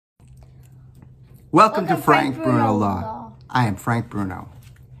Welcome to Frank Bruno Law. I am Frank Bruno.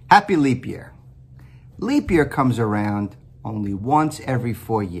 Happy leap year. Leap year comes around only once every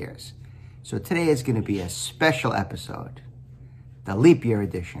 4 years. So today is going to be a special episode, the leap year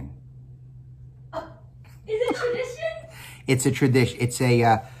edition. Is it tradition? It's a tradition. It's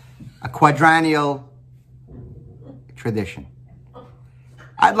a quadrennial tradition.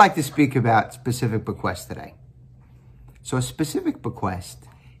 I'd like to speak about specific bequests today. So a specific bequest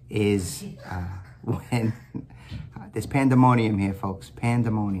is when there's pandemonium here, folks,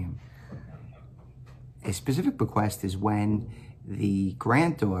 pandemonium. A specific bequest is when the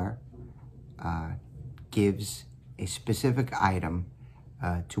grantor gives a specific item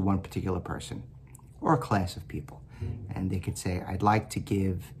to one particular person or a class of people. And they could say, I'd like to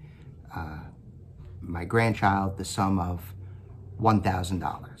give my grandchild the sum of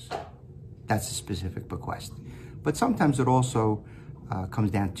 $1,000. That's a specific bequest. But sometimes it also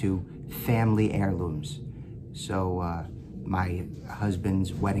comes down to family heirlooms. So my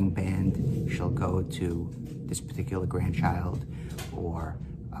husband's wedding band shall go to this particular grandchild, or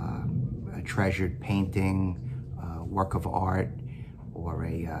a treasured painting, work of art, or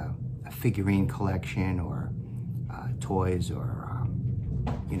a figurine collection, or toys, or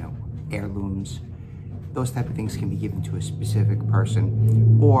heirlooms. Those type of things can be given to a specific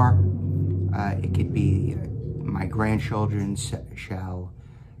person, or it could be my grandchildren shall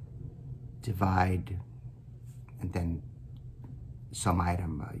divide, and then some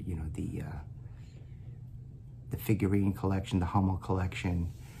item, the figurine collection, the Hummel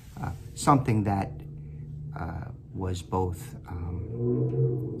collection, something that was both,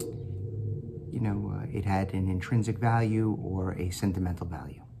 it had an intrinsic value or a sentimental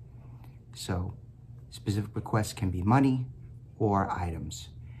value. So specific requests can be money or items.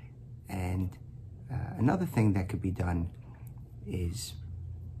 And another thing that could be done is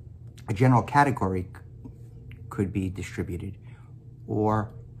a general category could be distributed,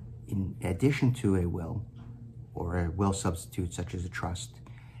 or in addition to a will or a will substitute such as a trust,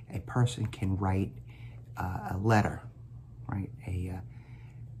 a person can write a letter, right?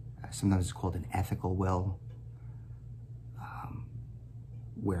 Sometimes it's called an ethical will,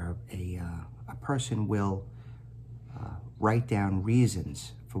 where a person will write down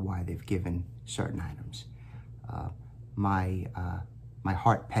reasons for why they've given certain items. My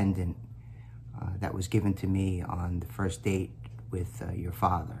heart pendant that was given to me on the first date with your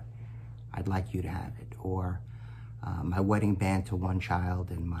father, I'd like you to have it. Or my wedding band to one child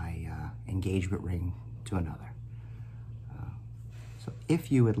and my engagement ring to another. So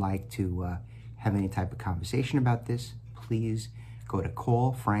if you would like to have any type of conversation about this, please go to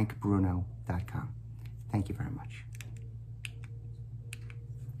callfrankbruno.com. Thank you very much.